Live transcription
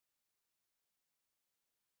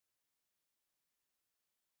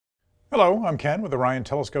Hello, I'm Ken with Orion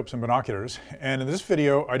Telescopes and Binoculars, and in this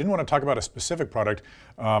video I didn't want to talk about a specific product.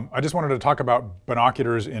 I just wanted to talk about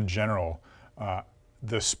binoculars in general.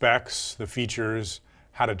 The specs, the features,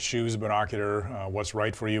 how to choose a binocular, what's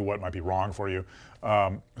right for you, what might be wrong for you.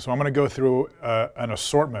 So I'm going to go through an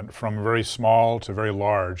assortment from very small to very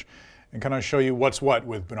large and kind of show you what's what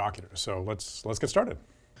with binoculars. So let's get started.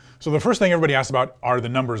 So the first thing everybody asks about are the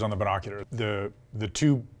numbers on the binocular. The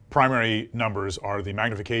two primary numbers are the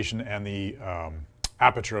magnification and the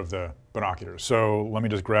aperture of the binocular. So let me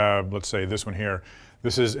just grab, let's say this one here.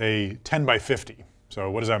 This is a 10 by 50.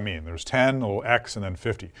 So what does that mean? There's 10, a little x, and then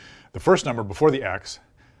 50. The first number before the x,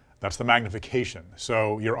 that's the magnification.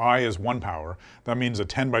 So your eye is 1 power. That means a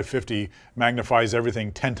 10 by 50 magnifies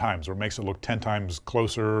everything 10 times, or makes it look 10 times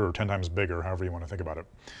closer or 10 times bigger, however you want to think about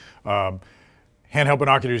it. Handheld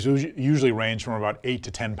binoculars usually range from about 8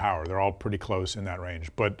 to 10 power. They're all pretty close in that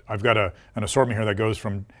range. But I've got an assortment here that goes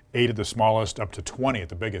from 8 at the smallest up to 20 at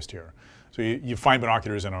the biggest here. So you find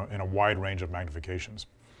binoculars in a wide range of magnifications.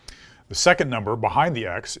 The second number behind the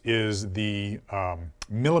X is the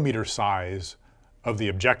millimeter size of the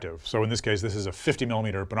objective. So in this case, this is a 50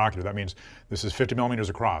 millimeter binocular. That means this is 50 millimeters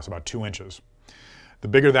across, about 2 inches. The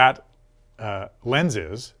bigger that lens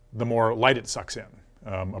is, the more light it sucks in.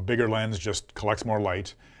 A bigger lens just collects more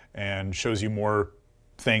light and shows you more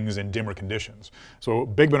things in dimmer conditions. So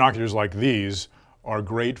big binoculars like these are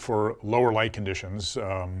great for lower light conditions,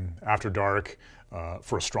 after dark,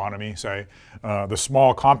 for astronomy, say. The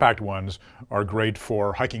small compact ones are great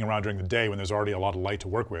for hiking around during the day when there's already a lot of light to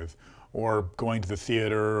work with, or going to the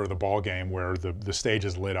theater or the ball game where the stage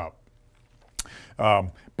is lit up.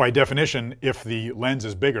 By definition, if the lens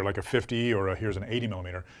is bigger, like a 50 or here's an 80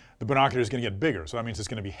 millimeter, the binocular is going to get bigger. So that means it's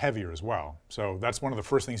going to be heavier as well. So that's one of the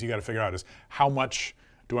first things you got to figure out is how much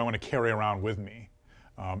do I want to carry around with me?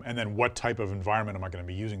 And then what type of environment am I going to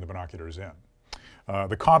be using the binoculars in?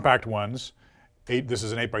 The compact ones, this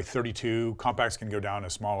is an 8 by 32. Compacts can go down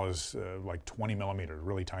as small as like 20 millimeters,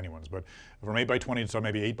 really tiny ones. But from 8 by 20 to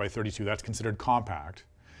maybe 8 by 32, that's considered compact.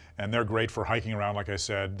 And they're great for hiking around, like I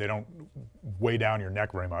said. They don't weigh down your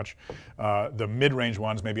neck very much. The mid-range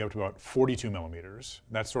ones maybe up to about 42 millimeters.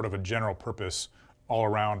 That's sort of a general purpose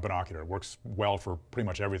all-around binocular. It works well for pretty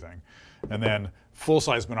much everything. And then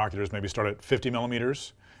full-size binoculars maybe start at 50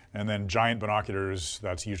 millimeters. And then giant binoculars,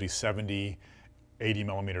 that's usually 70, 80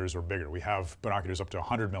 millimeters or bigger. We have binoculars up to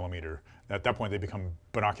 100 millimeter. At that point, they become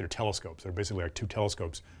binocular telescopes. They're basically like 2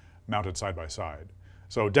 telescopes mounted side by side.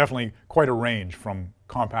 So definitely quite a range from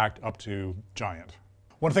compact up to giant.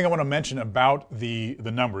 One thing I want to mention about the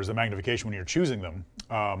numbers, the magnification when you're choosing them,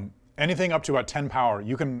 anything up to about 10 power,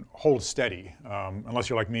 you can hold steady. Unless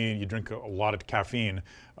you're like me, you drink a lot of caffeine,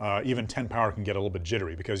 even 10 power can get a little bit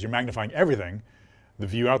jittery because you're magnifying everything, the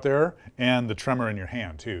view out there and the tremor in your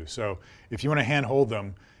hand too. So if you want to hand hold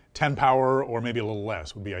them, 10 power or maybe a little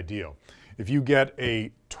less would be ideal. If you get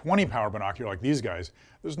a 20 power binocular like these guys,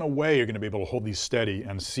 there's no way you're going to be able to hold these steady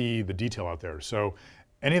and see the detail out there. So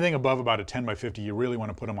anything above about a 10 by 50, you really want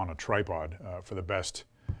to put them on a tripod for the best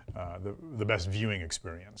viewing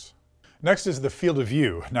experience. Next is the field of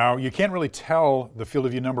view. Now you can't really tell the field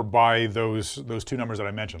of view number by those two numbers that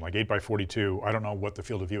I mentioned, like 8 by 42. I don't know what the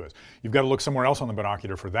field of view is. You've got to look somewhere else on the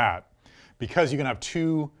binocular for that, because you can have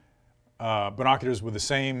two binoculars with the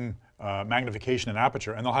same magnification and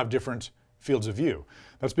aperture, and they'll have different fields of view.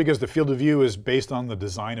 That's because the field of view is based on the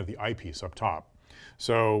design of the eyepiece up top.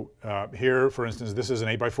 So here, for instance, this is an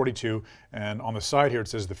 8 by 42, and on the side here it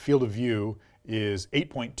says the field of view is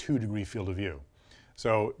 8.2 degree field of view.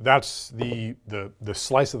 So that's the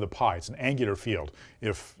slice of the pie. It's an angular field.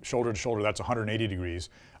 If shoulder to shoulder, that's 180 degrees.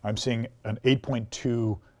 I'm seeing an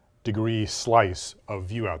 8.2 degree slice of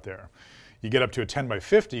view out there. You get up to a 10 by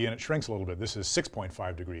 50 and it shrinks a little bit. This is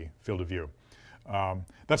 6.5 degree field of view.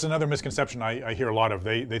 That's another misconception I hear a lot of.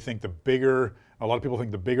 They think a lot of people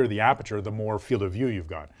think the bigger the aperture, the more field of view you've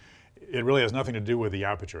got. It really has nothing to do with the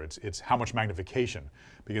aperture. It's how much magnification.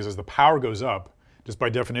 Because as the power goes up, just by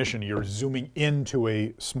definition, you're zooming into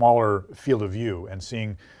a smaller field of view and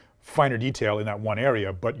seeing finer detail in that one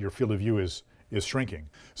area, but your field of view is shrinking.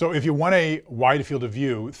 So if you want a wide field of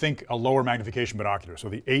view, think a lower magnification binocular. So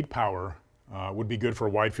the 8 power would be good for a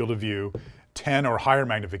wide field of view. 10 or higher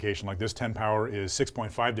magnification, like this 10 power, is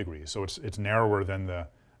 6.5 degrees, so it's narrower than the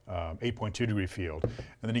 8.2 degree field. And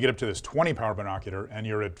then you get up to this 20 power binocular and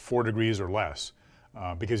you're at 4 degrees or less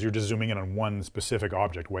because you're just zooming in on one specific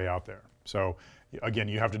object way out there. So again,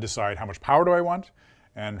 you have to decide how much power do I want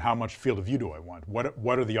and how much field of view do I want.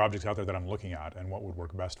 What are the objects out there that I'm looking at and what would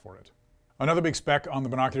work best for it? Another big spec on the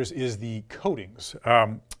binoculars is the coatings.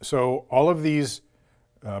 So all of these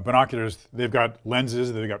binoculars, they've got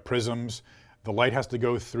lenses, they've got prisms. The light has to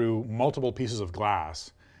go through multiple pieces of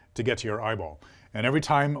glass to get to your eyeball. And every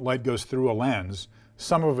time light goes through a lens,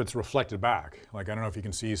 some of it's reflected back. Like, I don't know if you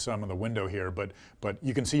can see some of the window here, but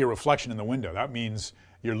you can see your reflection in the window. That means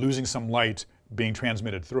you're losing some light being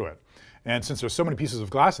transmitted through it. And since there's so many pieces of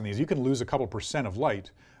glass in these, you can lose a couple % of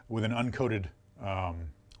light with an uncoated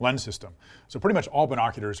lens system. So pretty much all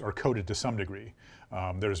binoculars are coated to some degree.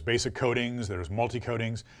 There's basic coatings, there's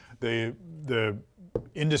multi-coatings. The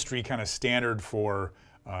industry kind of standard for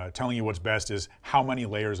telling you what's best is how many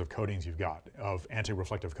layers of coatings you've got, of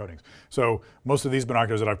anti-reflective coatings. So most of these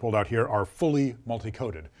binoculars that I've pulled out here are fully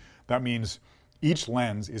multi-coated. That means each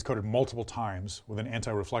lens is coated multiple times with an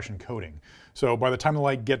anti-reflection coating. So by the time the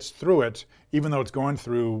light gets through it, even though it's going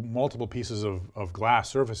through multiple pieces of glass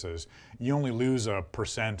surfaces, you only lose a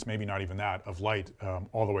 %, maybe not even that, of light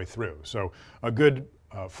all the way through. So a good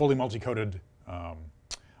fully multi-coated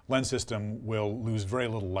lens system will lose very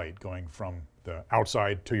little light going from the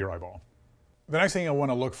outside to your eyeball. The next thing I want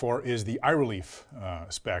to look for is the eye relief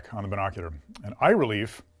spec on the binocular. And eye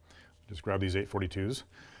relief, just grab these 842s.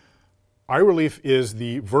 Eye relief is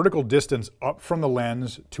the vertical distance up from the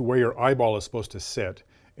lens to where your eyeball is supposed to sit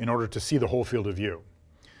in order to see the whole field of view.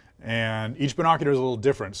 And each binocular is a little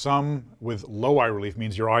different. Some with low eye relief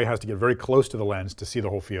means your eye has to get very close to the lens to see the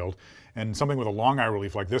whole field. And something with a long eye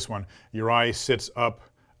relief like this one, your eye sits up,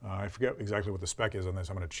 I forget exactly what the spec is on this.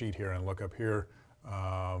 I'm going to cheat here and look up here.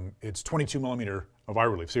 It's 22 millimeter of eye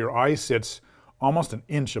relief. So your eye sits almost an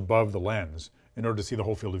inch above the lens in order to see the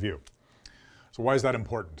whole field of view. So why is that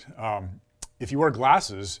important? If you wear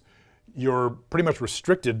glasses, you're pretty much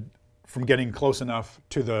restricted from getting close enough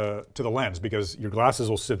to the lens because your glasses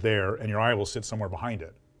will sit there and your eye will sit somewhere behind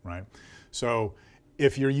it, right? So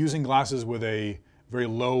if you're using glasses with a very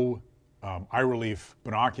low eye relief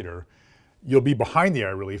binocular, you'll be behind the eye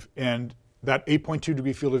relief, and that 8.2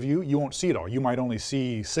 degree field of view, you won't see it all. You might only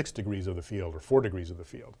see 6 degrees of the field or 4 degrees of the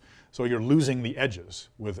field. So you're losing the edges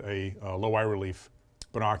with a low eye relief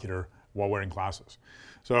binocular while wearing glasses.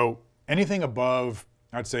 So anything above,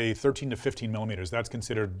 I'd say 13 to 15 millimeters, that's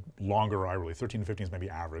considered longer eye relief. 13 to 15 is maybe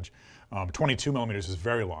average. 22 millimeters is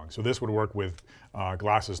very long. So this would work with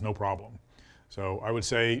glasses, no problem. So I would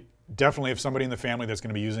say definitely if somebody in the family that's going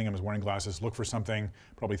to be using them is wearing glasses, look for something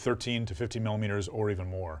probably 13 to 15 millimeters or even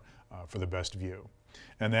more for the best view.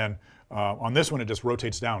 And then on this one, it just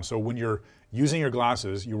rotates down. So when you're using your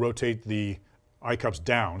glasses, you rotate the eye cups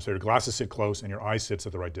down, so your glasses sit close and your eye sits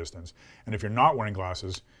at the right distance. And if you're not wearing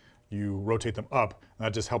glasses, you rotate them up, and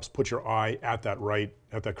that just helps put your eye at that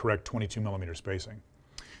correct 22 millimeter spacing.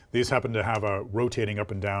 These happen to have a rotating up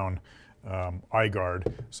and down eye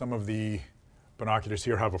guard. Some of the binoculars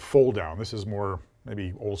here have a fold down. This is more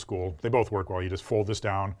maybe old school. They both work well. You just fold this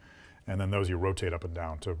down, and then those you rotate up and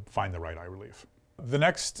down to find the right eye relief. The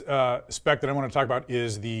next spec that I want to talk about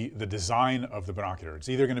is the design of the binocular. It's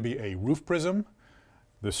either going to be a roof prism,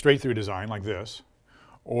 the straight through design like this,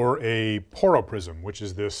 or a poro prism, which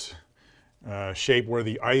is this shape where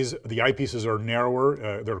the eyepieces are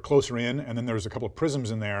narrower, they're closer in, and then there's a couple of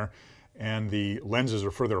prisms in there, and the lenses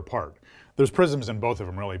are further apart. There's prisms in both of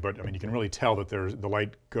them really, but I mean you can really tell that the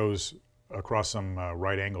light goes across some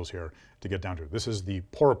right angles here to get down to it. This is the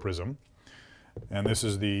poro prism, and this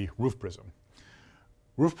is the roof prism.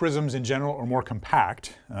 Roof prisms in general are more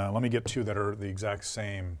compact. Let me get two that are the exact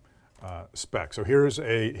same spec. So here's an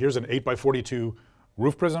 8x42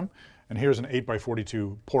 roof prism, and here's an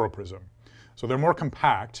 8x42 poro prism. So they're more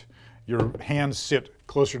compact. Your hands sit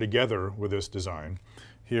closer together with this design.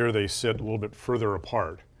 Here they sit a little bit further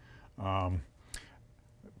apart.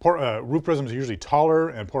 Roof prisms are usually taller,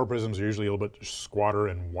 and poro prisms are usually a little bit squatter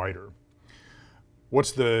and wider.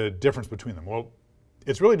 What's the difference between them? Well,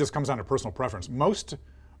 it really just comes down to personal preference. Most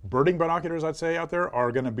birding binoculars, I'd say, out there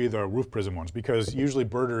are going to be the roof prism ones because usually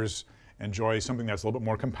birders enjoy something that's a little bit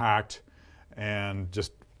more compact and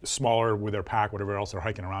just smaller with their pack, whatever else they're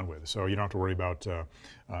hiking around with. So you don't have to worry about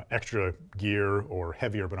extra gear or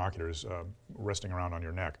heavier binoculars resting around on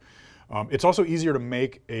your neck. It's also easier to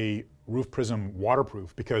make a roof prism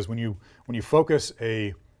waterproof because when you focus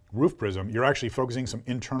a roof prism, you're actually focusing some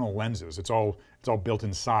internal lenses. It's all built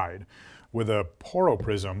inside. With a poro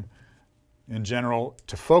prism, in general,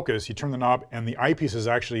 to focus, you turn the knob and the eyepieces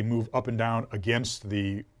actually move up and down against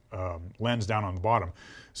the lens down on the bottom.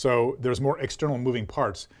 So there's more external moving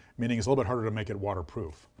parts, meaning it's a little bit harder to make it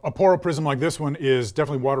waterproof. A poro prism like this one is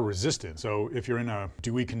definitely water resistant. So if you're in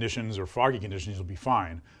dewy conditions or foggy conditions, you'll be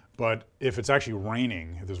fine. But if it's actually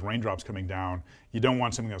raining, if there's raindrops coming down, you don't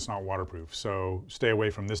want something that's not waterproof. So stay away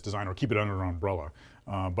from this design or keep it under an umbrella.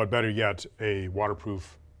 But better yet, a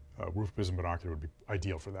waterproof roof prism binocular would be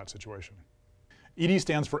ideal for that situation. ED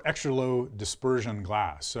stands for extra low dispersion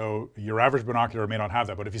glass. So your average binocular may not have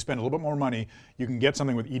that, but if you spend a little bit more money, you can get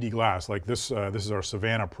something with ED glass. Like this, this is our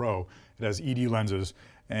Savannah Pro. It has ED lenses,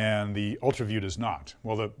 and the UltraView does not.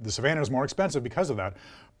 Well, the Savannah is more expensive because of that,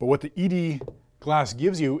 but what the ED glass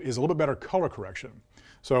gives you is a little bit better color correction.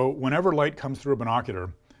 So whenever light comes through a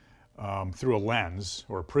binocular, through a lens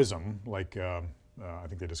or a prism, like I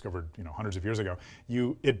think they discovered hundreds of years ago,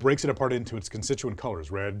 it breaks it apart into its constituent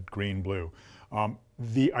colors, red, green, blue.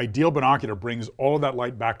 The ideal binocular brings all of that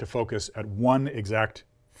light back to focus at one exact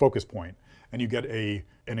focus point, and you get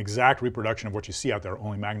an exact reproduction of what you see out there,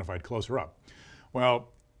 only magnified closer up. Well,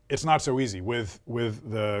 it's not so easy. With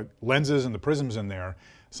the lenses and the prisms in there,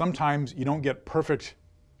 sometimes you don't get perfect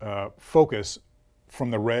focus from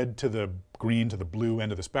the red to the green to the blue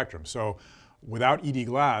end of the spectrum. So without ED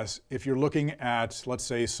glass, if you're looking at, let's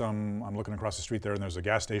say I'm looking across the street there and there's a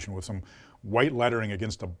gas station with some white lettering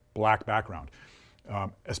against a black background,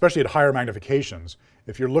 especially at higher magnifications,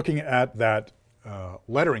 if you're looking at that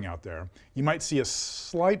lettering out there, you might see a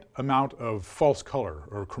slight amount of false color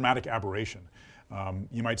or chromatic aberration.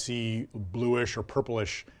 You might see bluish or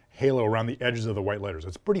purplish halo around the edges of the white letters.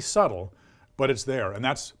 It's pretty subtle, but it's there, and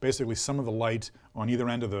that's basically some of the light on either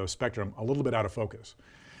end of the spectrum a little bit out of focus.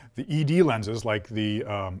 The ED lenses, like the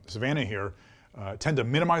Savannah here, tend to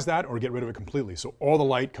minimize that or get rid of it completely. So all the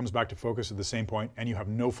light comes back to focus at the same point, and you have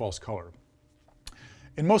no false color.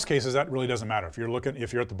 In most cases, that really doesn't matter. If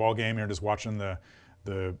you're at the ball game, you're just watching the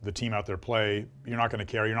team out there play, you're not going to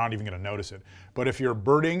care. You're not even going to notice it. But if you're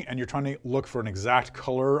birding and you're trying to look for an exact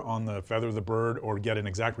color on the feather of the bird or get an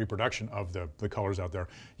exact reproduction of the colors out there,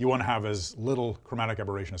 you want to have as little chromatic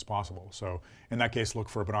aberration as possible. So in that case, look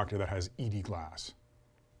for a binocular that has ED glass.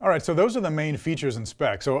 All right, so those are the main features and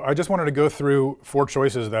specs. So I just wanted to go through 4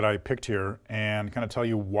 choices that I picked here and kind of tell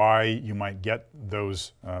you why you might get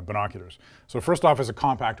those binoculars. So first off is a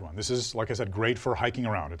compact one. This is, like I said, great for hiking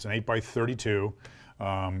around. It's an 8x32.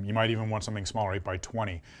 You might even want something smaller,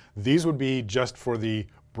 8x20. These would be just for the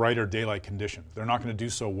brighter daylight conditions. They're not going to do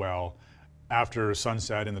so well after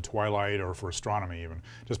sunset, in the twilight, or for astronomy even,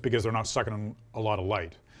 just because they're not sucking in a lot of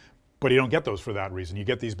light. But you don't get those for that reason. You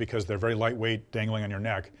get these because they're very lightweight, dangling on your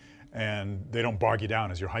neck, and they don't bog you down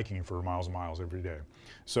as you're hiking for miles and miles every day.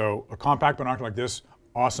 So a compact binocular like this,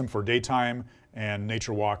 awesome for daytime and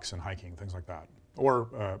nature walks and hiking, things like that.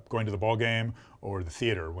 Or going to the ball game or the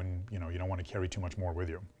theater when you don't want to carry too much more with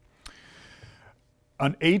you.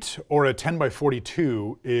 An 8 or a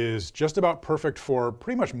 10x42 is just about perfect for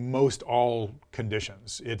pretty much most all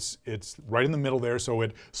conditions. It's right in the middle there, so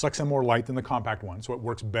it sucks in more light than the compact one, so it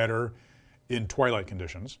works better in twilight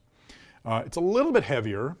conditions. It's a little bit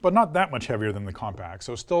heavier, but not that much heavier than the compact,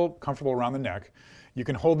 so still comfortable around the neck. You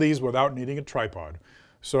can hold these without needing a tripod.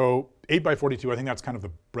 So 8x42, I think that's kind of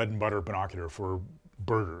the bread and butter binocular for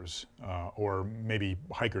birders or maybe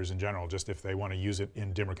hikers in general, just if they want to use it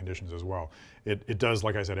in dimmer conditions as well. It does,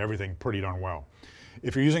 like I said, everything pretty darn well.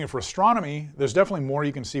 If you're using it for astronomy, there's definitely more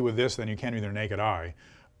you can see with this than you can with your naked eye,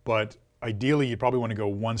 but ideally you probably want to go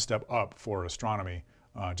one step up for astronomy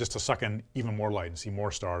just to suck in even more light and see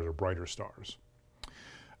more stars or brighter stars.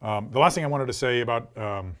 The last thing I wanted to say about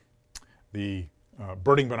the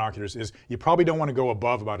birding binoculars is you probably don't want to go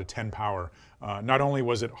above about a 10 power. Not only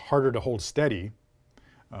was it harder to hold steady,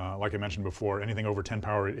 like I mentioned before, anything over 10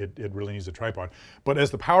 power, it really needs a tripod. But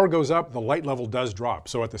as the power goes up, the light level does drop.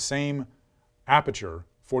 So at the same aperture,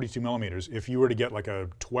 42 millimeters, if you were to get like a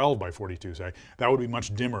 12x42, say, that would be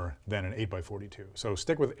much dimmer than an 8x42. So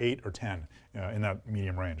stick with 8 or 10 in that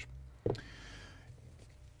medium range.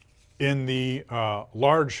 In the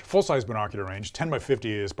large full-size binocular range, 10x50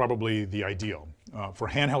 is probably the ideal. For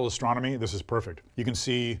handheld astronomy, this is perfect. You can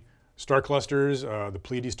see star clusters. The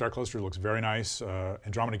Pleiades star cluster looks very nice.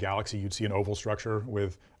 Andromeda Galaxy, you'd see an oval structure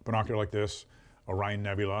with a binocular like this. Orion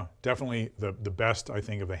Nebula. Definitely the best, I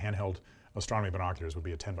think, of the handheld astronomy binoculars would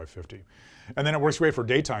be a 10x50. And then it works great for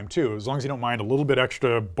daytime, too, as long as you don't mind a little bit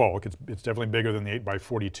extra bulk. It's definitely bigger than the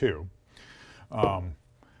 8x42.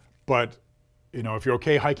 But if you're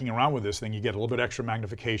okay hiking around with this thing, you get a little bit extra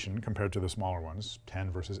magnification compared to the smaller ones,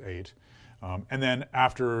 10 versus 8. And then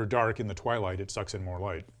after dark in the twilight, it sucks in more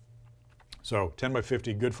light. So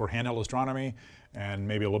 10x50, good for handheld astronomy and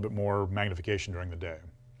maybe a little bit more magnification during the day.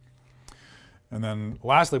 And then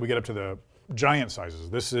lastly, we get up to the giant sizes.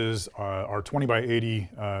 This is our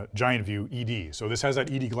 20x80 giant view ED. So this has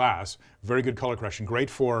that ED glass, very good color correction, great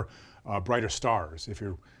for brighter stars. If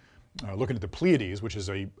you're looking at the Pleiades, which is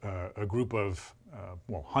a group of,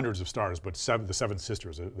 well, hundreds of stars, but the seven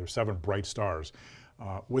sisters. There's 7 bright stars.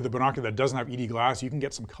 With a binocular that doesn't have ED glass, you can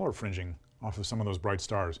get some color fringing off of some of those bright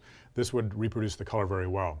stars. This would reproduce the color very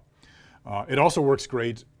well. It also works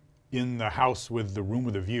great in the house with the room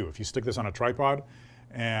with a view. If you stick this on a tripod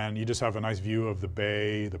and you just have a nice view of the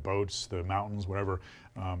bay, the boats, the mountains, whatever,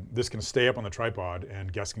 this can stay up on the tripod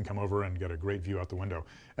and guests can come over and get a great view out the window.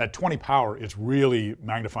 At 20 power, it's really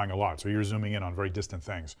magnifying a lot, so you're zooming in on very distant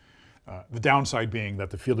things. The downside being that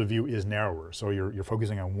the field of view is narrower, so you're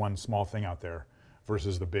focusing on one small thing out there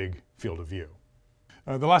versus the big field of view.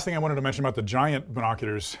 The last thing I wanted to mention about the giant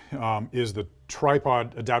binoculars is the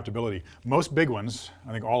tripod adaptability. Most big ones,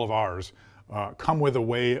 I think all of ours, come with a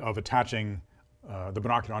way of attaching the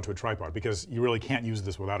binocular onto a tripod, because you really can't use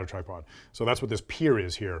this without a tripod. So that's what this pier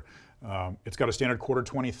is here. It's got a standard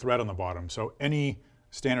 1/4-20 thread on the bottom, so any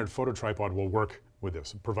standard photo tripod will work with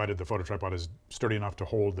this, provided the photo tripod is sturdy enough to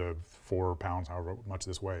hold the 4 pounds, however much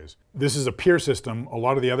this weighs. This is a pier system. A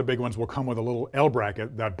lot of the other big ones will come with a little L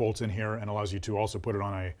bracket that bolts in here and allows you to also put it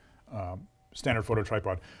on a standard photo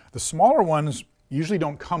tripod. The smaller ones usually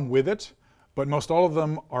don't come with it, but most all of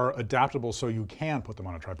them are adaptable so you can put them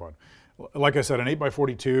on a tripod. Like I said, an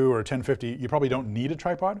 8x42 or a 1050, you probably don't need a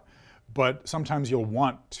tripod, but sometimes you'll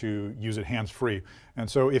want to use it hands-free. And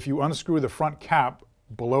so if you unscrew the front cap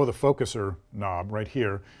below the focuser knob right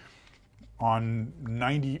here, on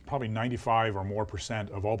probably 95 or more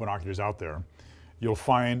 % of all binoculars out there, you'll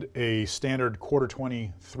find a standard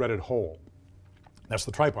 1/4-20 threaded hole. That's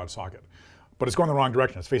the tripod socket. But it's going the wrong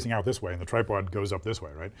direction. It's facing out this way, and the tripod goes up this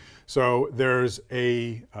way, right? So there's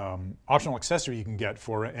a optional accessory you can get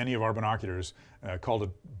for any of our binoculars called a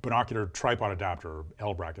binocular tripod adapter, or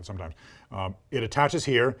L bracket sometimes. It attaches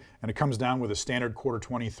here, and it comes down with a standard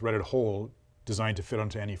 1/4-20 threaded hole designed to fit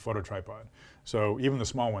onto any photo tripod. So even the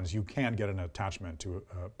small ones, you can get an attachment to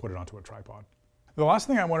put it onto a tripod. The last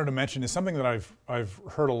thing I wanted to mention is something that I've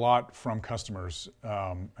heard a lot from customers,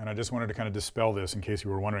 and I just wanted to kind of dispel this in case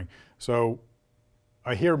you were wondering. So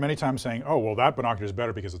I hear many times saying, oh, well, that binocular is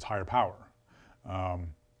better because it's higher power.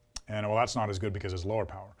 And well, that's not as good because it's lower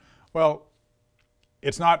power. Well,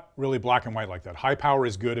 it's not really black and white like that. High power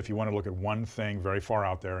is good if you want to look at one thing very far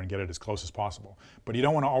out there and get it as close as possible. But you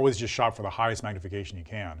don't want to always just shot for the highest magnification you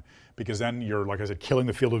can, because then you're, like I said, killing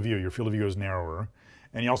the field of view. Your field of view is narrower,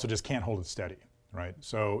 and you also just can't hold it steady, right?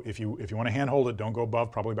 So if you want to hand hold it, don't go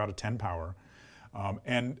above probably about a 10 power.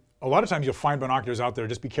 And a lot of times you'll find binoculars out there,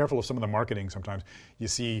 just be careful of some of the marketing sometimes. You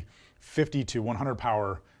see 50 to 100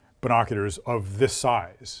 power binoculars of this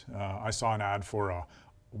size. I saw an ad for a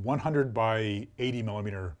 100 by 80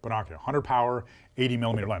 millimeter binocular, 100 power, 80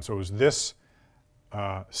 millimeter lens. So it was this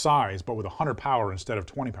size, but with 100 power instead of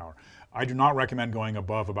 20 power. I do not recommend going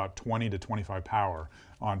above about 20 to 25 power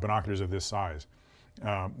on binoculars of this size.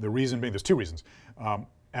 The reason being, there's two reasons.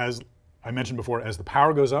 As I mentioned before, as the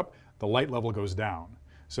power goes up, the light level goes down.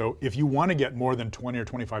 So if you want to get more than 20 or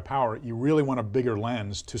 25 power, you really want a bigger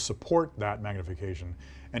lens to support that magnification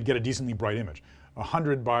and get a decently bright image. A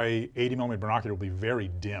 100 by 80 millimeter binocular will be very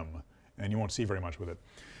dim, and you won't see very much with it.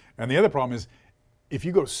 And the other problem is, if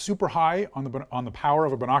you go super high on the power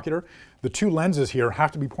of a binocular, the two lenses here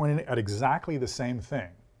have to be pointing at exactly the same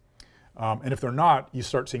thing. And if they're not, you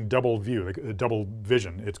start seeing double view, like double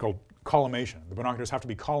vision. It's called collimation. The binoculars have to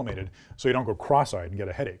be collimated so you don't go cross-eyed and get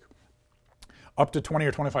a headache. Up to 20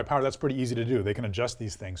 or 25 power, that's pretty easy to do. They can adjust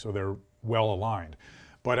these things so they're well aligned.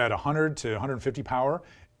 But at 100 to 150 power,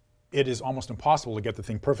 it is almost impossible to get the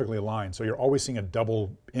thing perfectly aligned. So you're always seeing a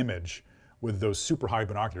double image with those super high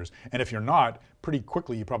binoculars. And if you're not, pretty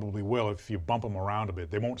quickly you probably will if you bump them around a bit.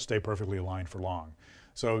 They won't stay perfectly aligned for long.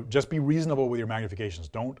 So just be reasonable with your magnifications.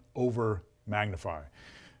 Don't over magnify.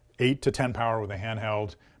 8 to 10 power with a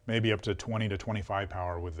handheld, maybe up to 20 to 25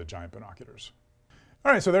 power with the giant binoculars.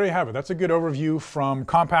 All right, so there you have it. That's a good overview from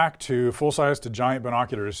compact to full-size to giant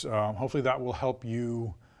binoculars. Hopefully that will help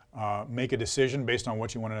you make a decision based on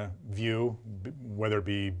what you want to view, whether it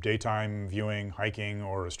be daytime viewing, hiking,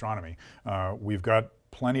 or astronomy. We've got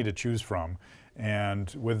plenty to choose from,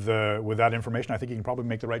 and with that information, I think you can probably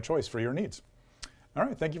make the right choice for your needs. All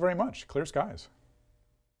right, thank you very much. Clear skies.